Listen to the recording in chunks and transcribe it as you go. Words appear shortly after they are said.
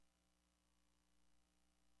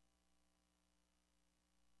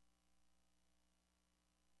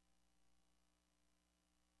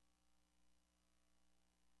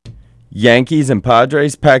Yankees and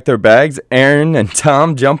Padres pack their bags. Aaron and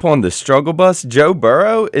Tom jump on the struggle bus. Joe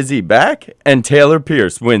Burrow, is he back? And Taylor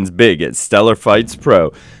Pierce wins big at Stellar Fights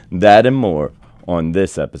Pro. That and more on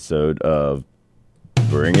this episode of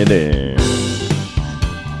Bring It In.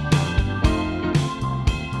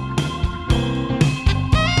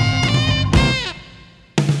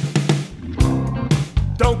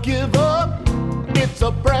 Don't give up, it's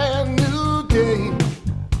a brand new day.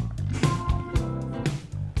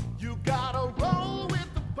 You gotta roll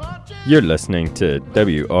with the punches. You're listening to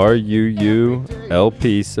WRUU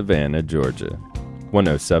LP Savannah, Georgia,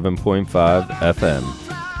 107.5 FM,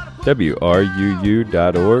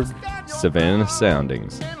 WRUU.org, Savannah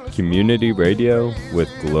Soundings, community radio with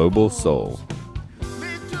global soul.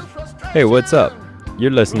 Hey, what's up?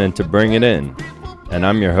 You're listening to Bring It In, and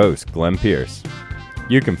I'm your host, Glenn Pierce.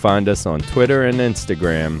 You can find us on Twitter and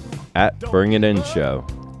Instagram at Bring It In Show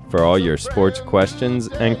for all your sports questions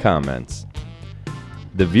and comments.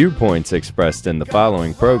 The viewpoints expressed in the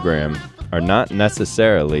following program are not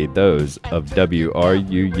necessarily those of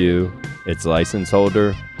WRUU, its license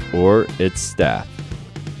holder, or its staff.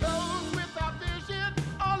 Those without vision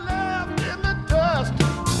are left in the dust.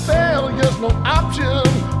 Failure's no option,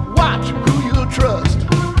 watch who you trust.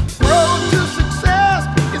 Road to success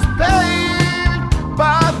is paved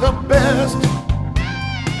by the best.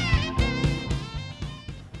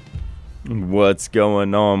 What's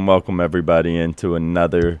going on? Welcome everybody into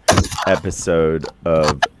another episode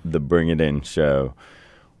of the Bring It In Show.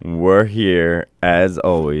 We're here, as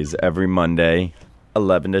always, every Monday,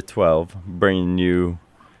 11 to 12, bringing you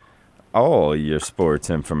all your sports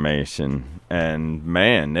information. And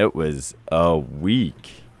man, it was a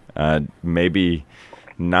week. Maybe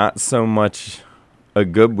not so much a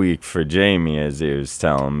good week for Jamie, as he was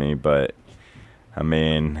telling me, but I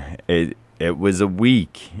mean, it was a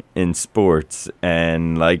week in sports.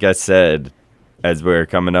 And like I said, as we're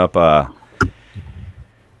coming up,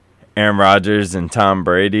 Aaron Rodgers and Tom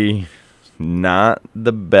Brady, not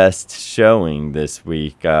the best showing this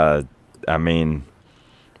week. I mean,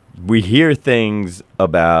 we hear things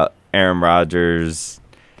about Aaron Rodgers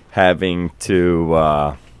having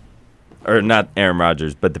to, or not Aaron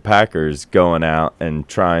Rodgers, but the Packers going out and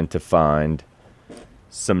trying to find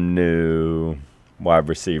some new wide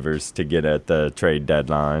receivers to get at the trade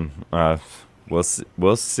deadline.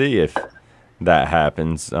 We'll see if that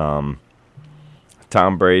happens. Tom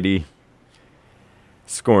Brady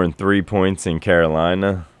scoring 3 points in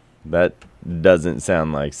Carolina, that doesn't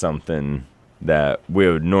sound like something that we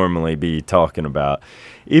would normally be talking about,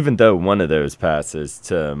 even though one of those passes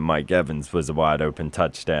to Mike Evans was a wide open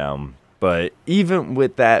touchdown. But even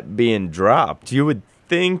with that being dropped, you would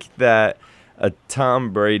think that a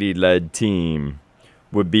Tom Brady-led team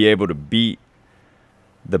would be able to beat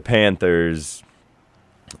the Panthers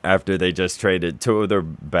after they just traded two of their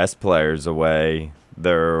best players away.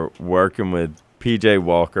 They're working with P.J.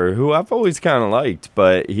 Walker, who I've always kind of liked,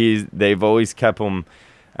 but they've always kept him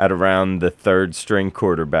at around the third-string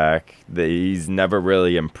quarterback. He's never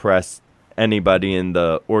really impressed anybody in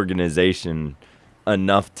the organization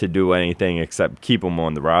enough to do anything except keep him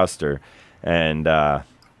on the roster. And, I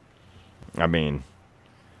mean,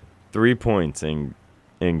 3 points in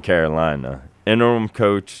Carolina. Interim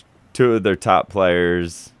coach, two of their top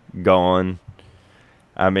players gone.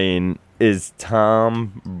 I mean, is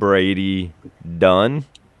Tom Brady done?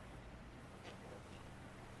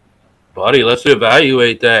 Buddy, let's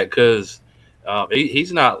evaluate that, because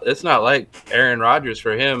he's not. It's not like Aaron Rodgers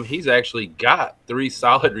for him. He's actually got three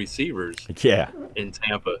solid receivers. Yeah. In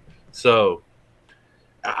Tampa. So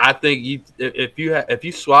I think if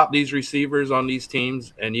you swap these receivers on these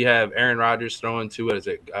teams and you have Aaron Rodgers throwing to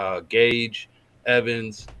Gage,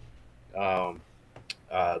 Evans, their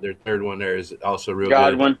third one there is also real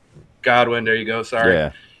Godwin. good. Godwin, there you go. Sorry.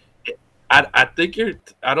 Yeah. I think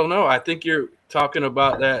I don't know. I think you're talking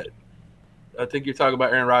about that. I think you're talking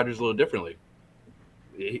about Aaron Rodgers a little differently,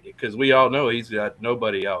 because we all know he's got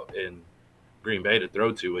nobody out in Green Bay to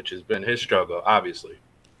throw to, which has been his struggle, obviously.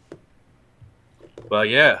 But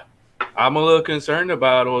yeah, I'm a little concerned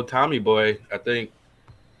about old Tommy boy. I think,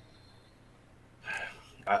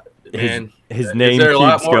 his name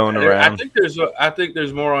keeps going around. I think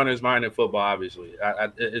there's more on his mind in football. Obviously,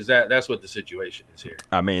 that's what the situation is here.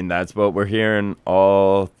 I mean, that's what we're hearing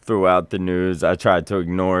all throughout the news. I tried to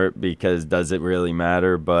ignore it because does it really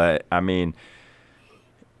matter? But I mean,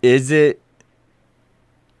 is it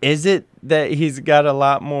that he's got a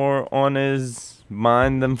lot more on his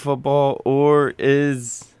mind than football, or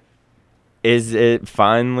is it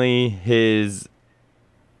finally his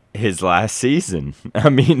his last season. I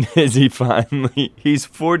mean, is he finally? He's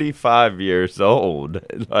 45 years old.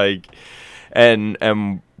 Like,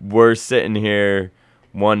 and we're sitting here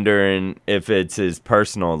wondering if it's his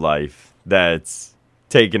personal life that's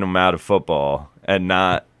taking him out of football and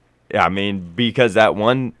not. I mean, because that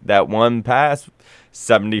one pass,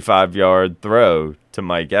 75-yard throw to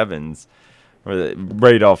Mike Evans,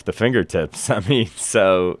 right off the fingertips. I mean,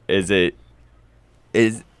 so is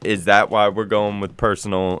that why we're going with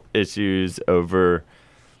personal issues over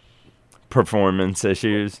performance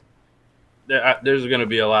issues? There's going to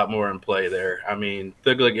be a lot more in play there. I mean,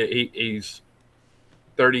 he's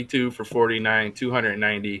 32 for 49,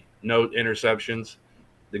 290, no interceptions.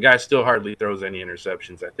 The guy still hardly throws any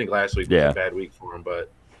interceptions. I think last week was a bad week for him, but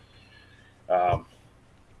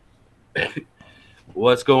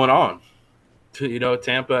what's going on?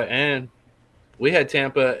 Tampa, and we had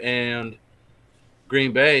Tampa and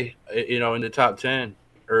Green Bay, in the top 10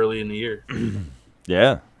 early in the year.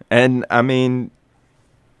 Yeah. And I mean,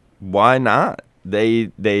 why not?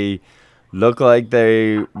 They look like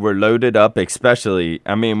they were loaded up, especially.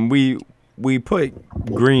 I mean, we put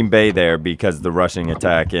Green Bay there because the rushing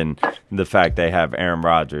attack and the fact they have Aaron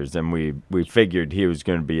Rodgers, and we figured he was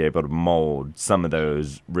going to be able to mold some of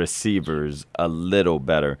those receivers a little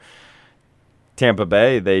better. Tampa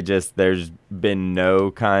Bay, there's been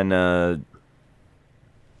no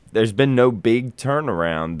big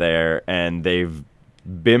turnaround there, and they've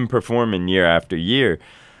been performing year after year.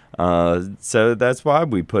 So that's why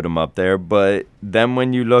we put them up there. But then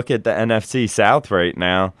when you look at the NFC South right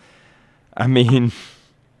now, I mean,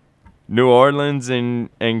 New Orleans and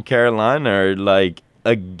Carolina are like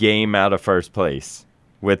a game out of first place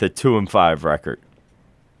with a 2-5 record.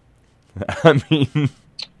 I mean,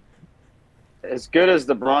 as good as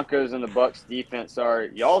the Broncos and the Bucs defense are,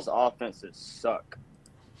 y'all's offenses suck.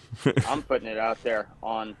 I'm putting it out there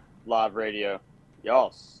on live radio.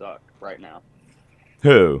 Y'all suck right now.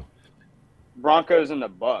 Who? Broncos and the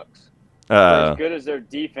Bucs. As good as their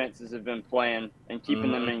defenses have been playing and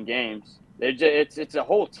keeping them in games, it's a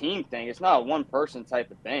whole team thing. It's not a one-person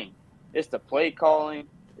type of thing. It's the play calling.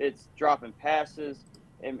 It's dropping passes.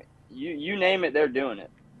 And you name it, they're doing it.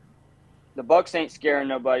 The Bucs ain't scaring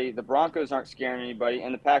nobody. The Broncos aren't scaring anybody,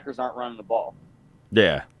 and the Packers aren't running the ball.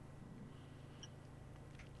 Yeah.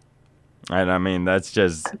 And I mean, that's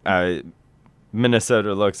just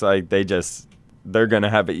Minnesota looks like they're going to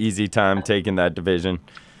have an easy time taking that division.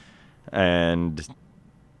 And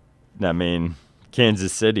I mean,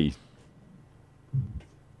 Kansas City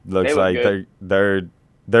looks like they're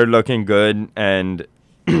looking good, and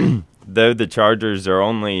though the Chargers are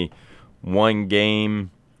only one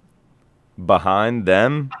game behind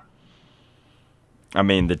them, I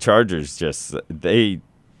mean, the Chargers just they've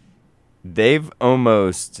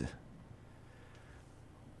almost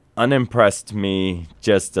unimpressed me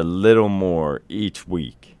just a little more each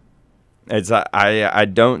week. I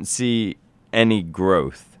don't see any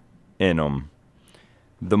growth in them.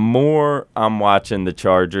 The more I'm watching the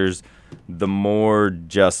Chargers, the more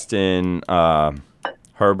Justin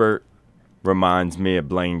Herbert reminds me of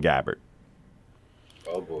Blaine Gabbert.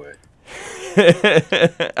 Oh boy.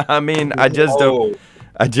 I mean, I just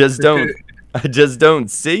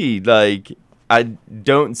don't see, like, I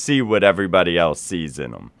don't see what everybody else sees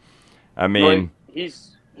in him. I mean,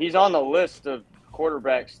 he's on the list of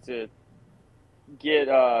quarterbacks to get.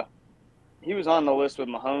 He was on the list with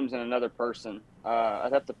Mahomes and another person.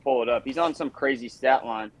 I'd have to pull it up. He's on some crazy stat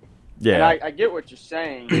line. Yeah, and I get what you're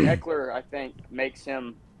saying. Eckler, I think, makes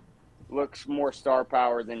him looks more star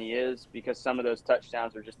power than he is because some of those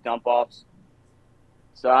touchdowns are just dump offs.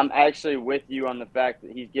 So I'm actually with you on the fact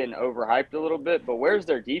that he's getting overhyped a little bit, but where's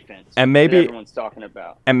their defense? And maybe that everyone's talking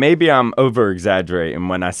about. And maybe I'm over exaggerating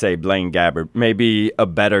when I say Blaine Gabbert. Maybe a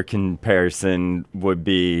better comparison would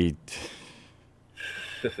be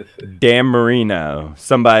Dan Marino,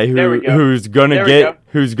 somebody who's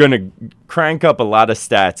gonna crank up a lot of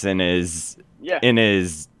stats in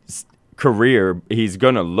his career. He's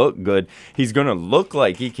gonna look good. He's gonna look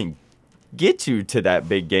like he can get you to that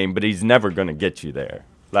big game, but he's never gonna get you there.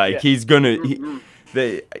 Like he's gonna,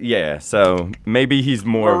 So maybe he's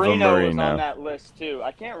more of a Marino. Marino was on that list too.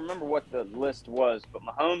 I can't remember what the list was, but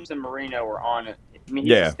Mahomes and Marino were on it. I mean,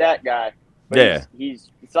 he's a stat guy. But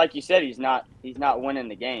he's it's like you said, he's not winning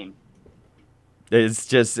the game. It's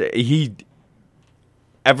just every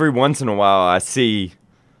once in a while I see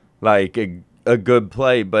like a good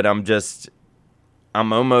play, but I'm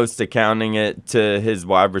almost accounting it to his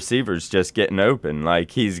wide receivers just getting open.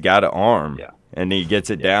 Like he's got an arm and he gets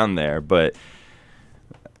it down there, but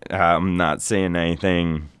I'm not seeing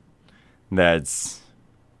anything that's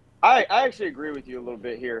I actually agree with you a little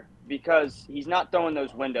bit here because he's not throwing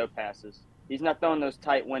those window passes. He's not throwing those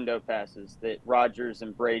tight window passes that Rodgers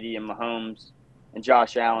and Brady and Mahomes and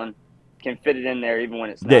Josh Allen can fit it in there even when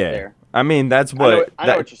it's not Yeah. there. I mean, that's I know what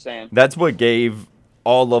what you're saying. that's what gave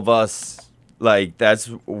all of us, like, that's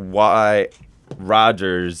why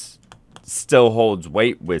Rodgers still holds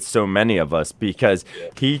weight with so many of us, because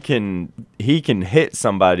he can hit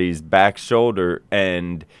somebody's back shoulder,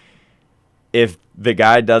 and if the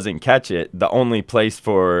guy doesn't catch it, the only place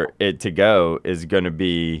for it to go is going to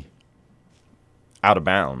be out of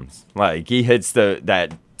bounds. Like, he hits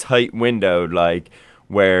that tight window, like,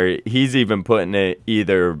 where he's even putting it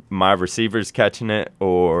either my receiver's catching it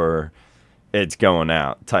or it's going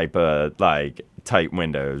out type of, like, tight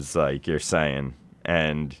windows, like you're saying.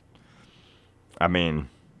 And I mean,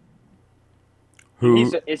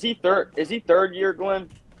 Is he third year, Glenn?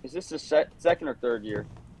 Is this his second or third year?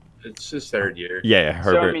 It's his third year. Yeah,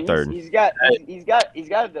 Herbert so, I mean, third. He's got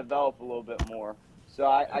to develop a little bit more. So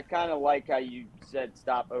I kind of like how you said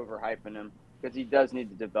stop overhyping him, because he does need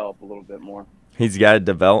to develop a little bit more. He's got to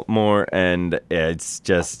develop more, and it's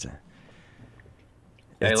just.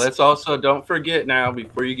 Hey, let's also don't forget now,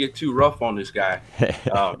 before you get too rough on this guy,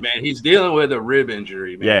 man, he's dealing with a rib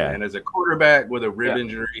injury, man. Yeah. And as a quarterback with a rib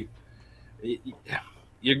injury,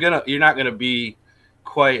 you're not gonna be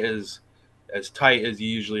quite as tight as you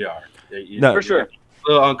usually are. No, for sure. A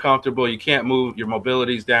little uncomfortable. You can't move. Your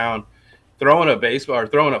mobility's down. Throwing a baseball or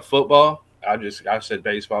throwing a football. I said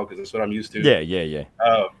baseball because that's what I'm used to. Yeah.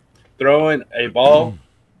 Throwing a ball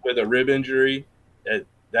with a rib injury,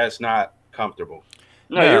 that's not comfortable.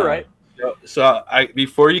 No, you're right. So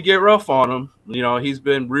before you get rough on him, he's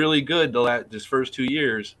been really good this first 2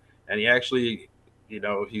 years, and he actually,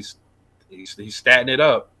 he's statting it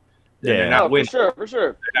up. Yeah, not winning. For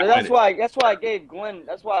sure. That's why I gave Glenn.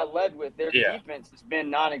 That's why I led with their defense has been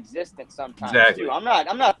non-existent sometimes too. I'm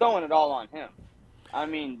not throwing it all on him. I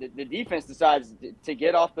mean, the defense decides to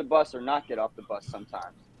get off the bus or not get off the bus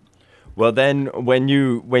sometimes. Well, then when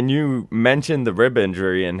you mentioned the rib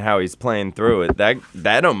injury and how he's playing through it,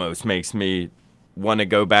 that almost makes me want to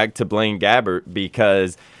go back to Blaine Gabbert,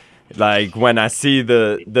 because, like, when I see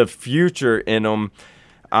the future in him,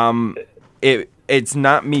 it's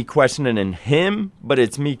not me questioning him, but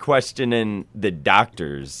it's me questioning the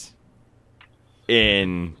doctors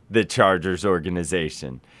in the Chargers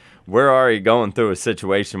organization. We're already going through a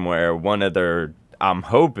situation where one of their, I'm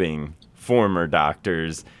hoping, former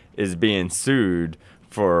doctors is being sued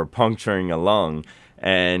for puncturing a lung.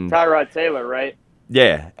 And Tyrod Taylor, right?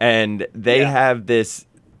 Yeah, and they have this.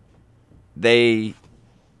 They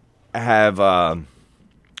have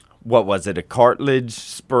what was it? A cartilage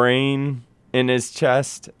sprain in his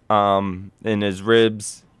chest, in his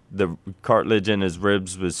ribs. The cartilage in his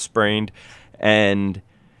ribs was sprained, and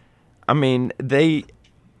I mean they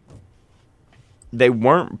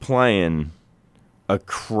weren't playing a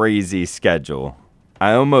crazy schedule.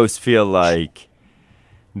 I almost feel like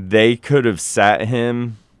they could have sat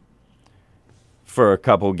him for a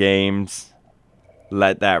couple games,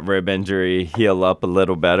 let that rib injury heal up a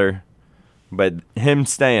little better. But him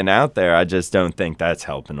staying out there, I just don't think that's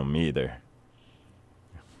helping him either.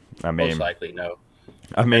 I mean, most likely no.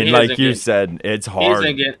 I mean, like you said, it's hard.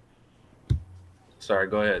 Sorry,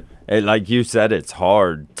 go ahead. Like you said, it's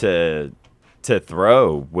hard to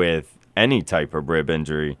throw with any type of rib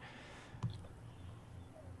injury.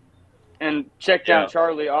 And check down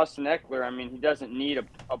Charlie Austin Eckler. I mean, he doesn't need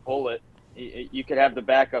a bullet. You could have the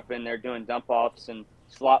backup in there doing dump offs and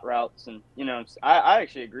slot routes, and I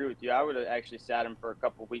actually agree with you. I would have actually sat him for a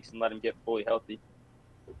couple of weeks and let him get fully healthy.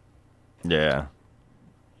 Yeah.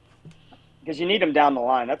 Because you need him down the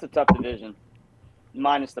line. That's a tough division,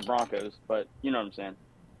 minus the Broncos, but you know what I'm saying.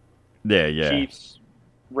 Yeah. Chiefs,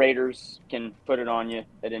 Raiders can put it on you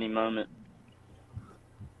at any moment.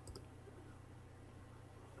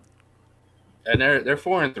 And they're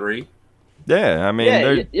 4-3. Yeah, I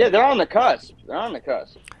mean, they're on the cusp.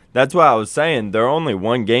 That's why I was saying they're only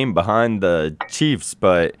one game behind the Chiefs,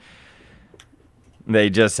 but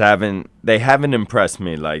they just haven't impressed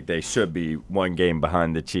me like they should be one game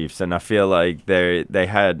behind the Chiefs. And I feel like they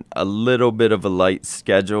had a little bit of a light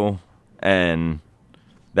schedule, and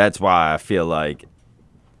that's why I feel like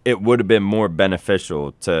it would have been more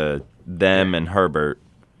beneficial to them and Herbert.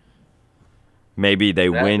 Maybe they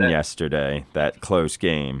win yesterday, that close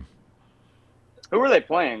game. Who were they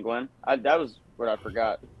playing, Glenn? That was what I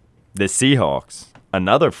forgot. The Seahawks,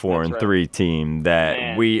 another 4-3 team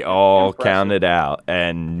that we all counted out.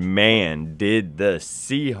 And, man, did the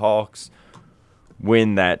Seahawks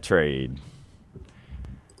win that trade.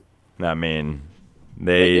 I mean,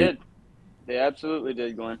 they did. They absolutely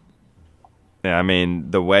did, Glenn. I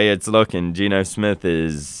mean, the way it's looking, Geno Smith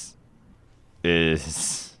is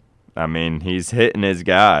I mean, he's hitting his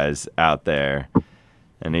guys out there,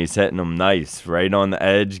 and he's hitting them nice, right on the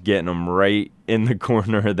edge, getting them right in the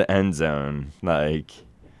corner of the end zone. Like,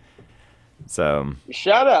 so.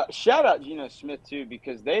 Shout out Geno Smith too,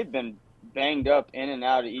 because they've been banged up in and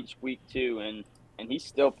out of each week too, and he's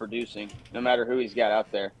still producing no matter who he's got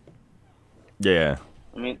out there. Yeah.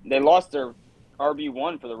 I mean, they lost their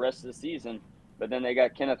RB1 for the rest of the season, but then they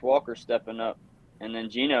got Kenneth Walker stepping up, and then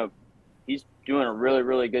Geno, he's doing a really,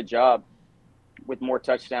 really good job with more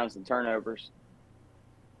touchdowns than turnovers.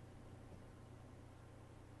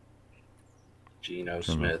 Geno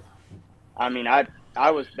Smith. I mean, I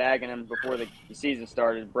was bagging him before the season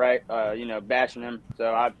started, bashing him.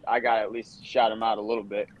 So I got to at least shout him out a little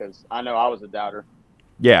bit because I know I was a doubter.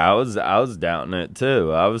 Yeah, I was doubting it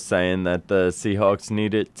too. I was saying that the Seahawks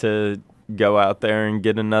needed to go out there and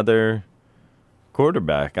get another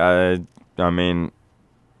quarterback. I mean,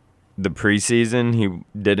 the preseason he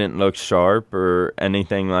didn't look sharp or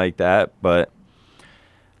anything like that, but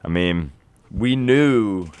I mean, we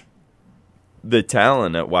knew the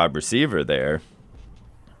talent at wide receiver there,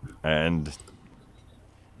 and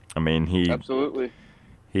I mean Absolutely.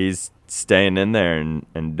 he's staying in there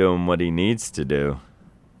and doing what he needs to do.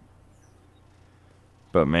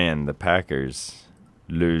 But man, the Packers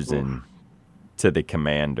losing to the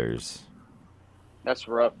Commanders. That's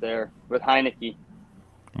rough there with Heineke.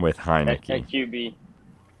 With Heineke. At QB.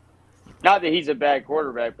 Not that he's a bad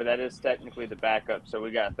quarterback, but that is technically the backup, so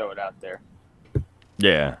we got to throw it out there.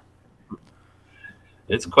 Yeah.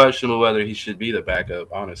 It's questionable whether he should be the backup,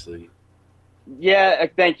 honestly. Yeah,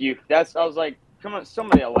 thank you. I was like, come on,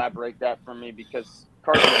 somebody elaborate that for me because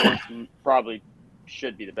Carson Wentz probably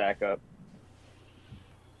should be the backup.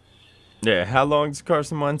 Yeah, how long's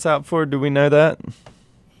Carson Wentz out for? Do we know that?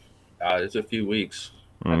 It's a few weeks.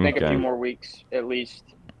 I think a few more weeks at least.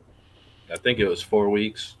 I think it was 4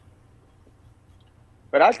 weeks.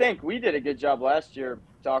 But I think we did a good job last year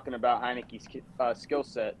talking about Heineke's skill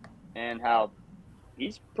set and how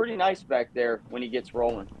he's pretty nice back there when he gets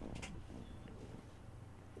rolling.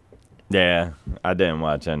 Yeah, I didn't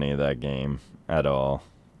watch any of that game at all.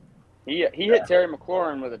 He hit Terry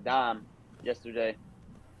McLaurin with a dime yesterday.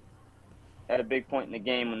 At a big point in the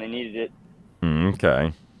game when they needed it.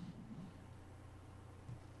 Okay.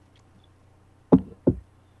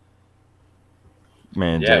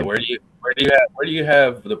 Man, yeah. Jake, Where do you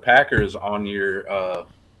have the Packers on your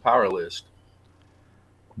power list?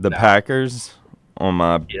 The Packers on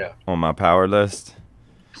my power list.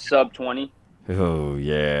 Sub 20. Oh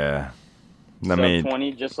yeah. Sub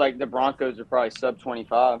 20, just like the Broncos are probably sub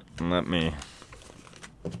 25.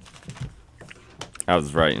 I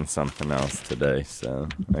was writing something else today, so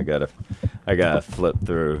I gotta flip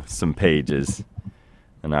through some pages,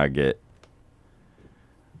 and I get.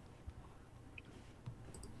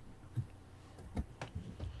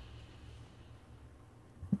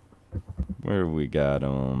 Where we got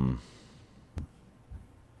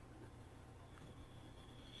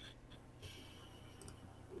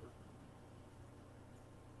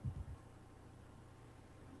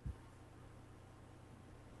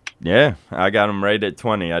Yeah, I got them right at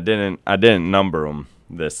 20. I didn't number them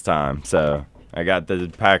this time, so I got the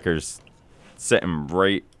Packers sitting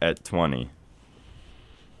right at 20.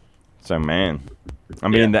 So man, I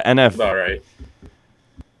mean the NFL. All right.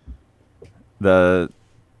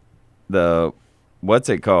 The what's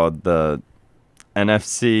it called? The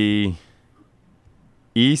NFC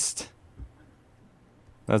East.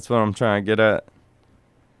 That's what I'm trying to get at.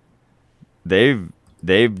 They've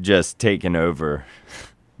just taken over.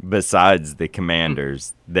 Besides the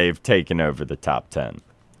Commanders, they've taken over the top 10.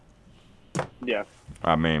 Yeah.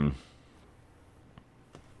 I mean,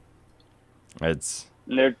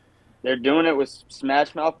 they're doing it with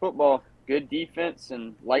smash mouth football, good defense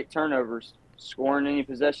and light turnovers, scoring any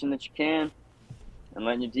possession that you can, and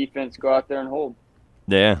letting your defense go out there and hold.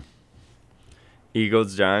 Yeah.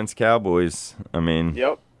 Eagles, Giants, Cowboys. I mean,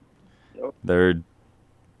 Yep.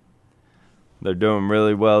 They're doing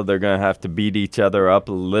really well. They're going to have to beat each other up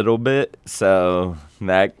a little bit, so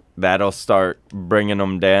that'll start bringing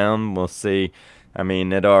them down. We'll see. I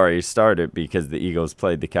mean, it already started because the Eagles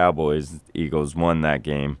played the Cowboys. The Eagles won that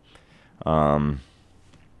game.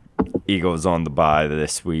 Eagles on the bye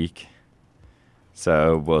this week,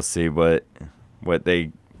 so we'll see what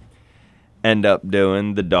they end up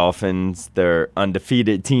doing. The Dolphins, their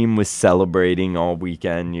undefeated team, was celebrating all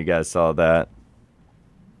weekend. You guys saw that.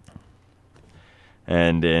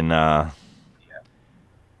 And in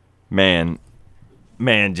man,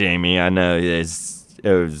 Jamie, I know it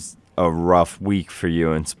was a rough week for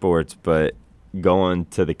you in sports, but going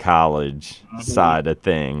to the college side of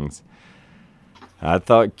things. I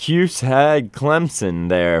thought Cuse had Clemson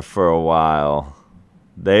there for a while.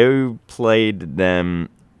 They played them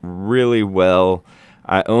really well.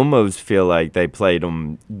 I almost feel like they played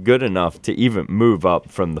them good enough to even move up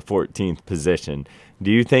from the 14th position.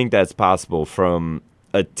 Do you think that's possible from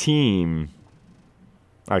a team,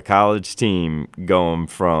 a college team, going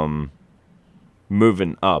from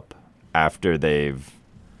moving up after they've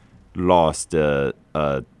lost a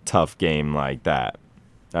tough game like that?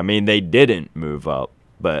 I mean, they didn't move up,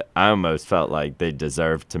 but I almost felt like they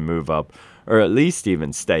deserved to move up or at least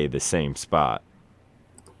even stay the same spot.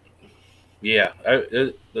 Yeah.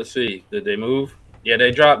 Let's see. Did they move? Yeah,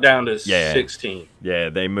 they dropped down to 16. Yeah,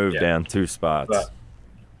 they moved down 2 spots. But,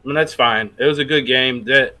 I mean, that's fine. It was a good game.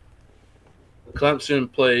 That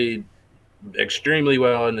Clemson played extremely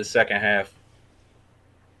well in the second half.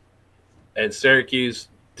 And Syracuse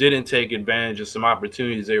didn't take advantage of some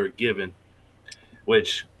opportunities they were given,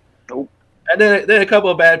 which and then a couple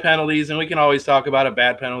of bad penalties, and we can always talk about a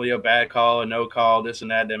bad penalty, a bad call, a no call, this and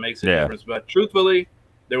that makes a difference. But truthfully,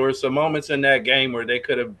 there were some moments in that game where they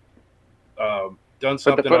could have done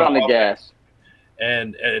something. Put the foot on the gas.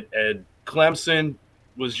 And Clemson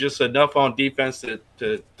was just enough on defense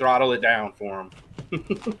to throttle it down for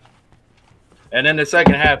them. And in the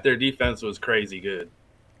second half, their defense was crazy good.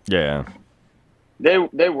 Yeah. They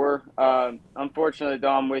were. Unfortunately,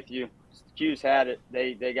 though, I'm with you. Q's had it.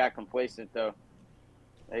 They got complacent, though.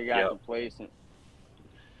 They got complacent.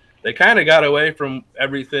 They kind of got away from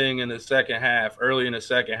everything in the second half, early in the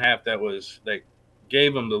second half that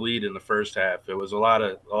gave them the lead in the first half. It was a lot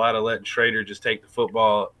of letting Schrader just take the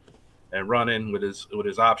football and run in with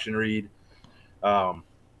his option read.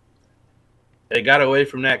 They got away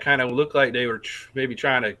from that. Kind of looked like they were maybe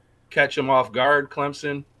trying to catch them off guard.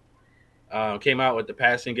 Clemson came out with the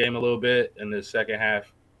passing game a little bit in the second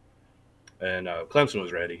half, and Clemson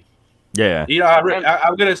was ready. Yeah,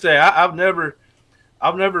 I'm gonna say I've never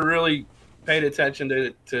really paid attention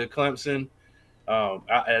to Clemson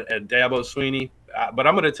and Dabo Swinney, but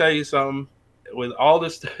I'm gonna tell you something. With all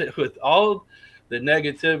this, with all the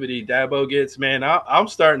negativity Dabo gets, man, I'm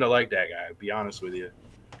starting to like that guy. To be honest with you,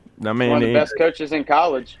 I mean, one of the best coaches in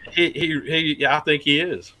college. I think he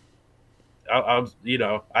is. I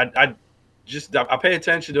pay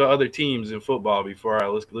attention to other teams in football before I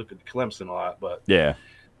look at Clemson a lot. But yeah,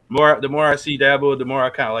 the more I see Dabo, the more I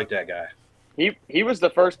kind of like that guy. He was the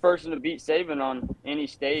first person to beat Saban on any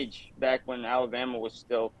stage back when Alabama was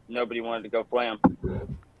still nobody wanted to go play him.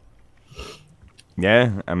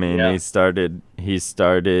 Yeah, I mean, he started.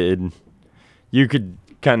 You could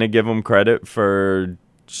kind of give him credit for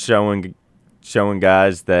showing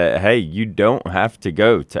guys that, hey, you don't have to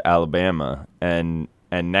go to Alabama, and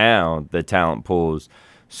now the talent pool's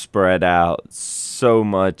spread out so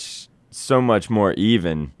much more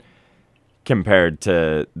even compared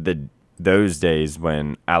to those days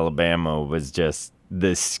when Alabama was just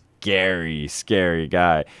this scary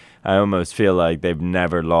guy. I almost feel like they've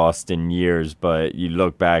never lost in years, but you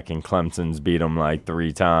look back and Clemson's beat them like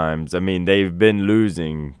 3 times. I mean, they've been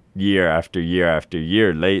losing year after year after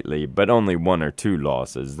year lately, but only 1 or 2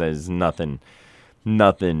 losses. There's nothing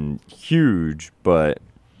huge, but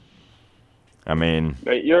I mean,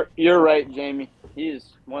 but you're right, Jamie. He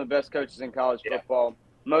is one of the best coaches in college football.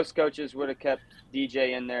 Most coaches would have kept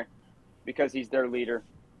DJ in there because he's their leader.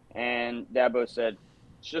 And Dabo said,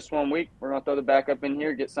 it's just 1 week. We're going to throw the backup in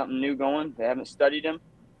here, get something new going. They haven't studied him,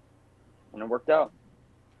 and it worked out.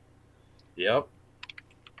 Yep.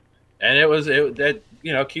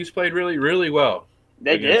 And Cuse played really, really well.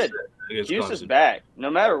 They did. Cuse is back.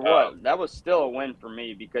 No matter what, that was still a win for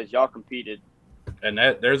me because y'all competed. And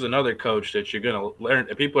there's another coach that you're going to learn.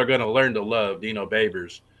 People are going to learn to love, Dino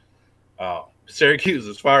Babers. Syracuse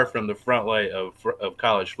is far from the front light of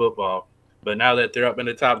college football, but now that they're up in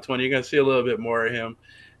the top 20, you're going to see a little bit more of him,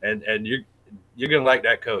 and you're going to like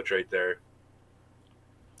that coach right there.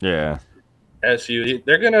 Yeah. SU,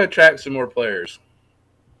 they're going to attract some more players.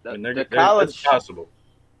 The college it's possible.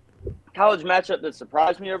 College matchup that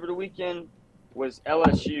surprised me over the weekend was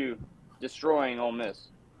LSU destroying Ole Miss.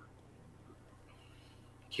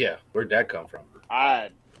 Yeah, where'd that come from?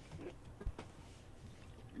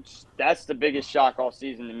 That's the biggest shock all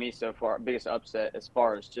season to me so far, biggest upset as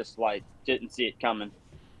far as just like didn't see it coming.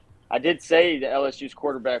 I did say that LSU's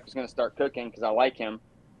quarterback was going to start cooking because I like him.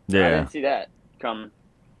 Yeah. I didn't see that coming.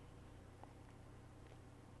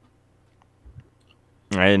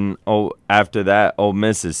 And after that, Ole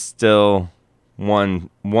Miss is still one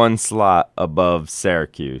slot above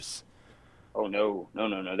Syracuse. Oh no.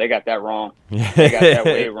 They got that wrong. They got that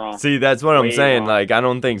way wrong. See, that's what I'm Way saying. wrong. Like, I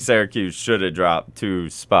don't think Syracuse should have dropped 2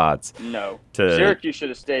 spots. No. To Syracuse should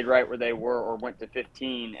have stayed right where they were or went to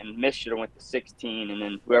 15, and Miss should have went to 16, and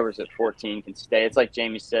then whoever's at 14 can stay. It's like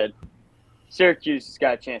Jamie said. Syracuse has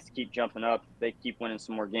got a chance to keep jumping up. They keep winning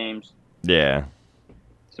some more games. Yeah.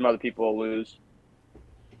 Some other people will lose.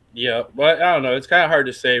 Yeah, but I don't know. It's kind of hard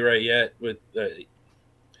to say right yet. With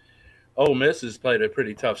Ole Miss has played a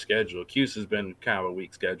pretty tough schedule. Cuse has been kind of a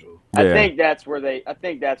weak schedule. Yeah. I think that's where they That's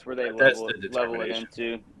level the it determination.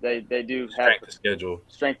 into. They do have Strength of schedule.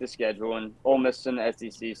 strength of schedule, and Ole Miss in the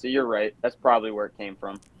SEC. So you're right. That's probably where it came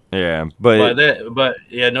from. Yeah, But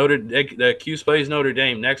the Cuse plays Notre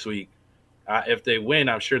Dame next week. If they win,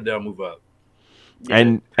 I'm sure they'll move up.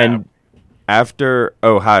 and after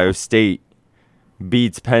Ohio State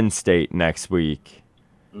beats Penn State next week,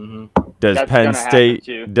 Mm-hmm. does That's Penn gonna happen, State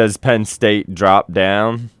too. drop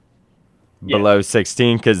down below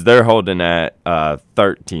 16 because they're holding at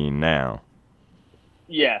 13 now?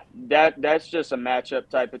 Yeah, that's just a matchup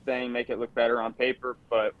type of thing. Make it look better on paper,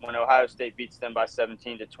 but when Ohio State beats them by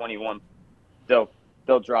 17 to 21, they'll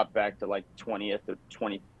drop back to like 20th or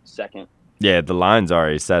 22nd. Yeah, the line's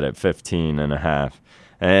already set at 15 and a half.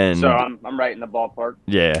 And So I'm right in the ballpark.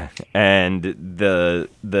 yeah, and the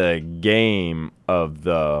game of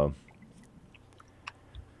the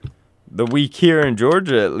week here in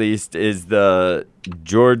Georgia, at least, is the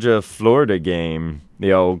Georgia-Florida game,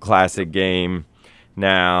 the old classic game.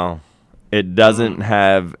 Now, it doesn't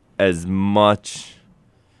have as much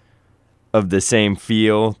of the same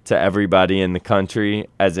feel to everybody in the country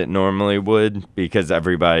as it normally would because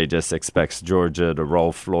everybody just expects Georgia to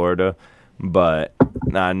roll Florida. But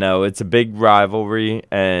I know it's a big rivalry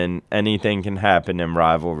and anything can happen in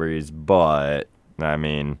rivalries. But, I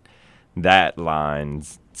mean, that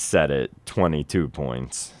line's set at 22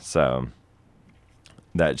 points. So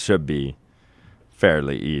that should be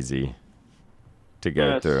fairly easy to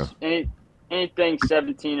go through. Anything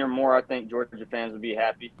 17 or more, I think Georgia fans would be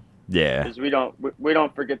happy. Yeah. Because we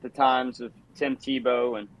don't forget the times of Tim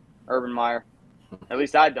Tebow and Urban Meyer. At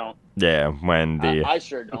least I don't. Yeah, when the I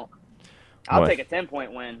sure don't. I'll What? take a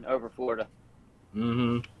 10-point win over Florida.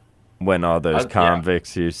 Mm-hmm. when all those Yeah.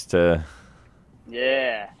 convicts used to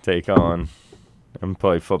Yeah. take on and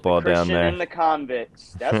play football down Christian there. and the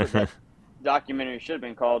Convicts. That's what that documentary should have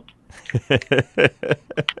been called.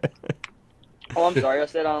 Oh, I'm sorry. I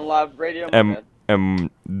said on live radio. My bad. And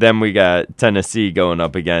then we got Tennessee going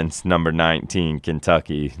up against number 19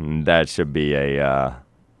 Kentucky, and that should be a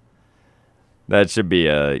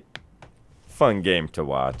fun game to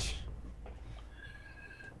watch.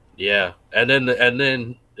 Yeah, and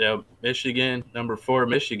then Michigan, number 4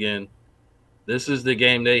 Michigan. This is the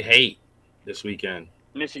game they hate this weekend.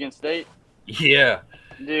 Michigan State. Yeah,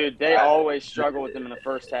 Dude, they always struggle with them in the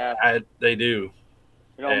first half. they do.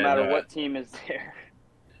 It don't and, matter what team is there.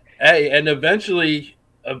 Hey, and eventually,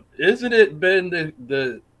 isn't it been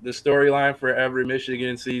the storyline for every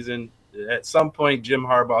Michigan season? At some point, Jim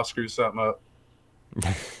Harbaugh screws something up.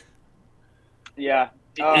 Yeah.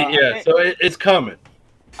 So it's coming.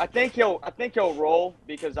 I think he'll roll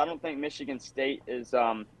because I don't think Michigan State is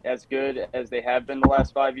as good as they have been the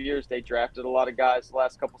last 5 years. They drafted a lot of guys the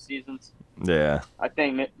last couple seasons. Yeah. I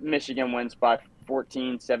think Michigan wins by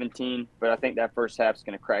 14, 17, but I think that first half's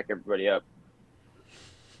going to crack everybody up.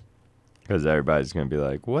 Because everybody's going to be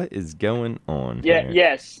like, what is going on Yeah, here?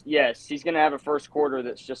 yes. He's going to have a first quarter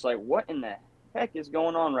that's just like, what in the heck is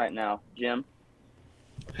going on right now, Jim?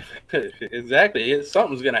 Exactly.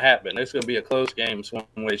 Something's going to happen. It's going to be a close game, some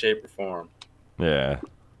way, shape, or form. Yeah.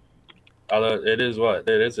 Although it is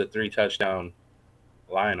a 3-touchdown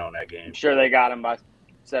line on that game. I'm sure they got him by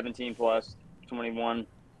 17 plus, 21.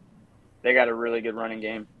 They got a really good running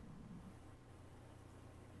game.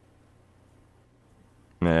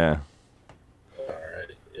 Yeah. All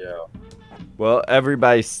right. Yeah. Well,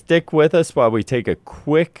 everybody stick with us while we take a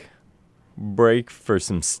quick break for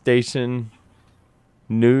some station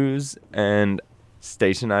news and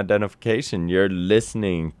station identification. You're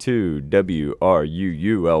listening to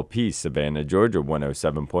WRUULP Savannah, Georgia,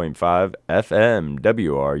 107.5 FM,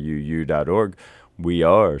 WRUU.org. We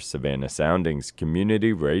are Savannah Soundings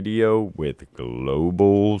Community Radio with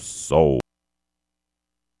Global Soul.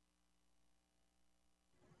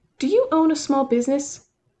 Do you own a small business?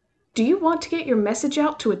 Do you want to get your message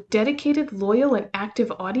out to a dedicated, loyal, and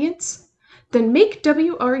active audience? Then make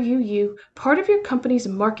WRUU part of your company's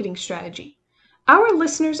marketing strategy. Our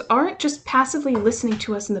listeners aren't just passively listening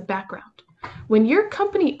to us in the background. When your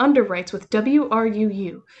company underwrites with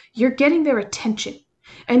WRUU, you're getting their attention.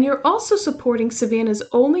 And you're also supporting Savannah's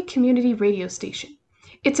only community radio station.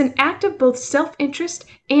 It's an act of both self-interest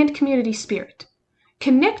and community spirit.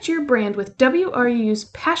 Connect your brand with WRUU's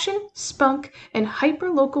passion, spunk, and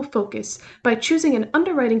hyper-local focus by choosing an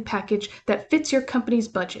underwriting package that fits your company's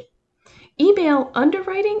budget. Email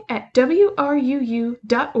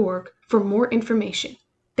underwriting@wruu.org for more information.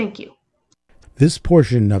 Thank you. This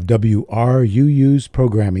portion of WRUU's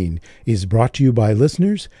programming is brought to you by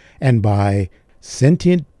listeners and by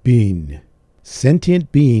Sentient Bean.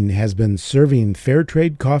 Sentient Bean has been serving fair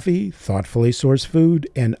trade coffee, thoughtfully sourced food,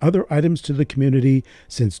 and other items to the community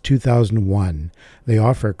since 2001. They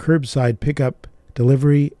offer curbside pickup,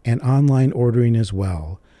 delivery, and online ordering as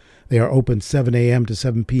well. They are open 7 a.m. to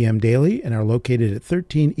 7 p.m. daily and are located at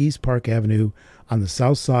 13 East Park Avenue on the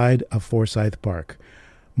south side of Forsyth Park.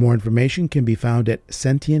 More information can be found at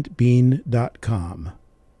sentientbean.com.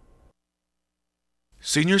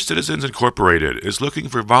 Senior Citizens Incorporated is looking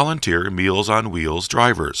for volunteer Meals on Wheels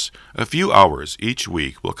drivers. A few hours each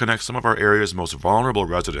week will connect some of our area's most vulnerable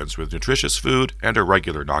residents with nutritious food and a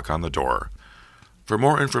regular knock on the door. For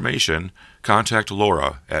more information, contact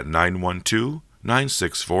Laura at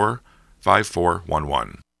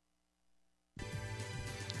 912-964-5411.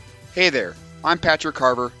 Hey there, I'm Patrick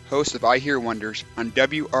Carver, host of I Hear Wonders on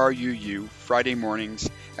WRUU Friday mornings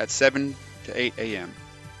at 7 to 8 a.m.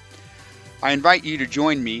 I invite you to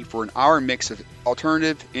join me for an hour mix of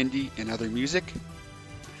alternative, indie, and other music.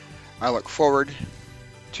 I look forward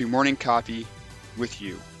to morning coffee with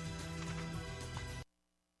you.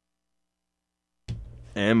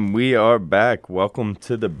 And we are back. Welcome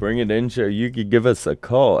to the Bring It In Show. You could give us a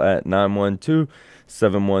call at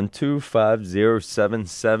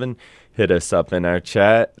 912-712-5077. Hit us up in our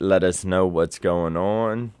chat. Let us know what's going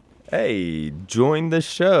on. Hey, join the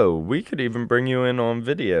show. We could even bring you in on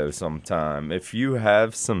video sometime. If you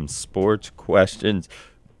have some sports questions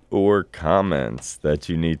or comments that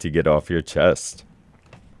you need to get off your chest.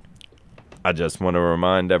 I just want to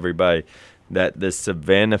remind everybody that the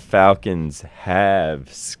Savannah Falcons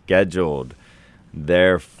have scheduled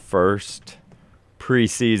their first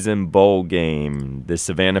preseason bowl game. The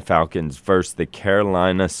Savannah Falcons versus the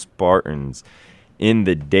Carolina Spartans in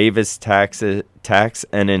the Davis Tax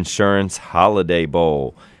and Insurance Holiday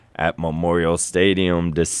Bowl at Memorial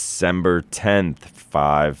Stadium, December 10th,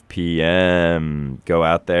 5 p.m. Go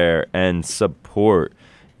out there and support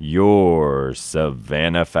your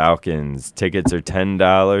Savannah Falcons. Tickets are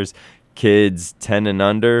 $10. Kids 10 and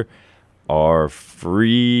under are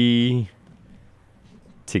free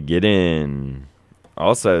to get in.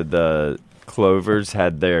 Also, the Clovers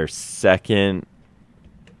had their second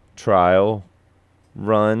trial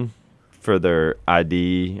run for their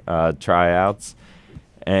ID tryouts,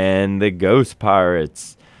 and the Ghost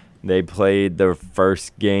Pirates, they played their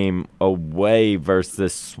first game away versus the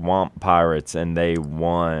Swamp Pirates, and they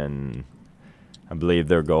won. I believe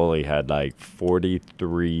their goalie had like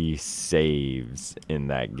 43 saves in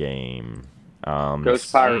that game.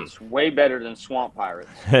 Ghost Pirates, way better than Swamp Pirates.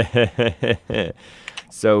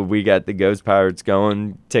 So we got the Ghost Pirates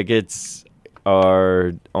going. Tickets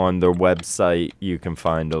are on their website. You can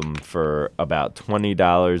find them for about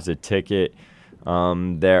 $20 a ticket.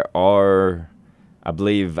 There are, I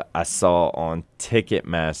believe I saw on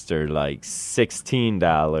Ticketmaster, like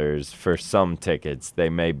 $16 for some tickets. They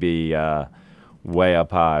may be way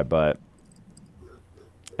up high, but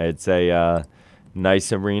it's a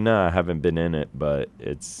nice arena. I haven't been in it, but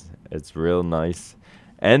it's real nice.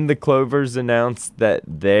 And the Clovers announced that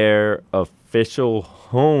their official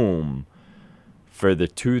home for the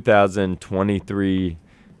 2023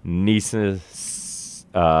 NISA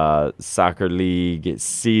Soccer League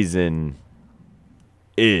season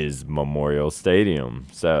is Memorial Stadium.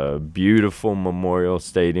 So, beautiful Memorial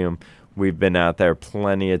Stadium. We've been out there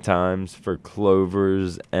plenty of times for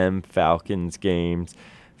Clovers and Falcons games.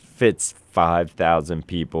 Fits 5,000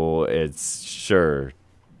 people. It's sure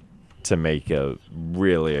to make a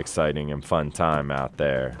really exciting and fun time out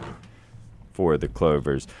there for the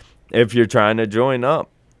Clovers. If you're trying to join up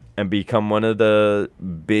and become one of the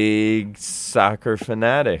big soccer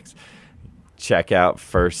fanatics, check out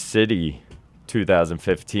First City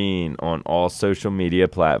 2015 on all social media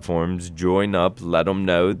platforms. Join up. Let them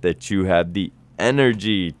know that you have the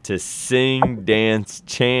energy to sing, dance,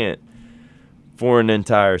 chant for an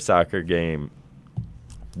entire soccer game.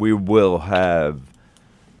 We will have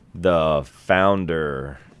the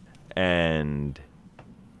founder and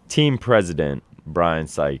team president, Brian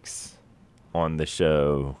Sykes, on the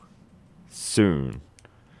show soon.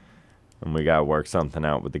 And we got to work something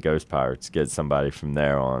out with the Ghost Pirates, get somebody from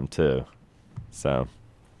there on too. So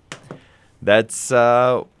that's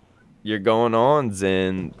your going-ons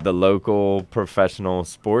in the local professional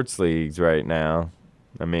sports leagues right now.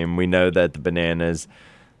 I mean, we know that the Bananas,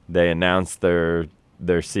 they announced their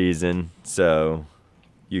season, so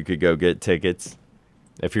you could go get tickets.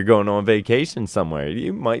 If you're going on vacation somewhere,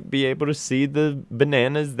 you might be able to see the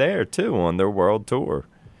Bananas there too on their world tour.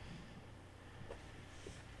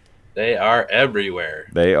 They are everywhere.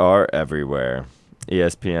 They are everywhere.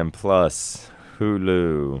 ESPN Plus,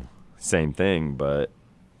 Hulu, same thing, but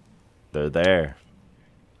they're there.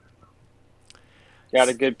 Got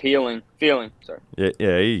a good feeling. Sorry.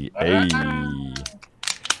 Yeah.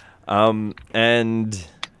 And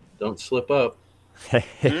Don't slip up.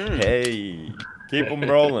 hey, keep them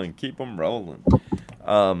rolling. Keep them rolling.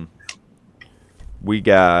 We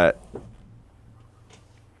got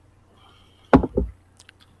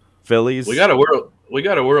Phillies. We got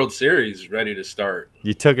a World Series ready to start.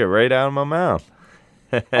 You took it right out of my mouth.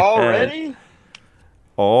 Already?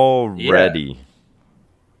 Already.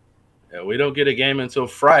 Yeah, we don't get a game until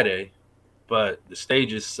Friday, but the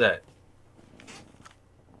stage is set.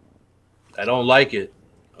 I don't like it.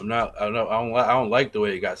 I don't like the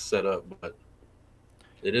way it got set up, but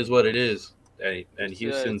it is what it is. And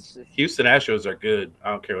Houston Astros are good. I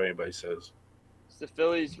don't care what anybody says. It's the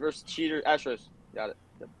Phillies versus Cheater Astros. Got it.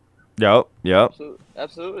 Yep.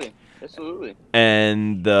 Absolutely.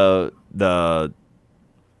 And the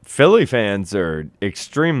Philly fans are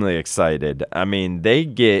extremely excited. I mean, they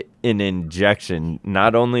get an injection.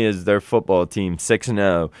 Not only is their football team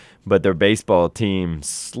 6-0, but their baseball team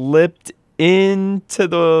slipped into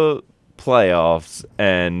the playoffs,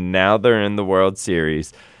 and now they're in the World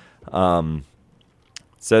Series.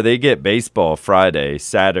 So they get baseball Friday,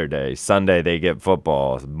 Saturday, Sunday they get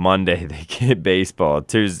football, Monday they get baseball,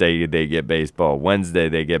 Tuesday they get baseball, Wednesday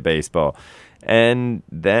they get baseball. And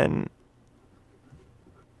then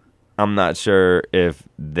I'm not sure if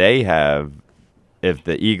the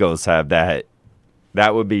Eagles have that.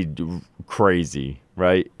 That would be crazy,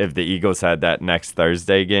 right? If the Eagles had that next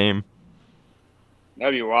Thursday game.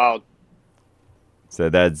 That'd be wild. So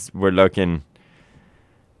we're looking.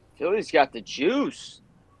 Philly's got the juice.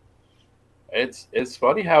 It's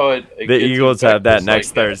funny how the Eagles have that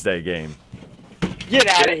next Thursday game. Get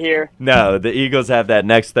out of here. No, the Eagles have that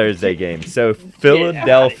next Thursday game. So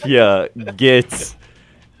Philadelphia gets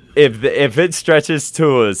if it stretches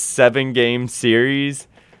to a 7-game series,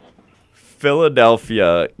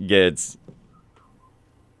 Philadelphia gets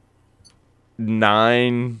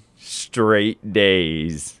 9 straight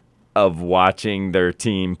days of watching their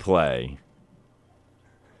team play.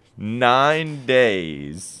 9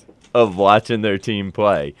 days of watching their team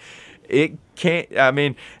play. It can't, I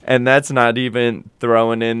mean, and that's not even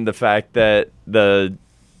throwing in the fact that the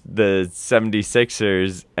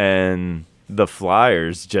 76ers and the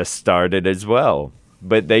Flyers just started as well.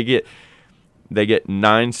 But they get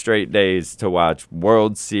 9 straight days to watch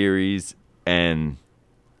World Series and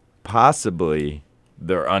possibly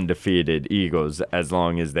their undefeated Eagles as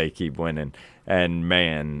long as they keep winning. And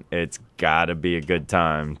man, it's got to be a good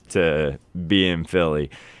time to be in Philly.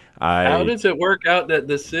 How does it work out that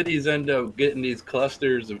the cities end up getting these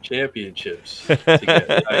clusters of championships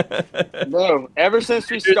together? Bro, ever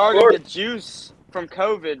since we started the juice from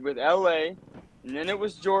COVID with LA, and then it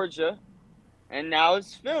was Georgia, and now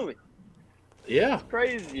it's Philly. Yeah. It's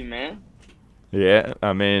crazy, man. Yeah,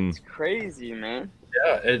 I mean. It's crazy, man.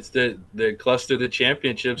 Yeah, it's the cluster the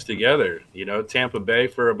championships together. You know, Tampa Bay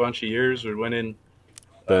for a bunch of years were winning.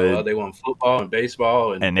 They won football and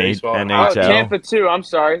baseball and baseball. NHL. Oh, Tampa too. I'm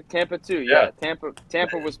sorry, Tampa too. Yeah. Tampa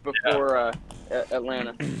was before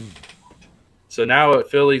Atlanta. So now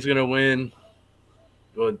Philly's going to win.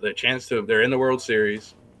 Well, the chance they're in the World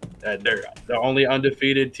Series. They're the only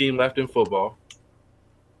undefeated team left in football.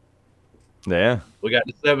 Yeah. We got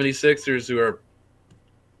the 76ers who are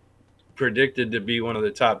predicted to be one of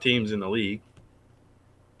the top teams in the league.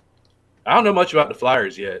 I don't know much about the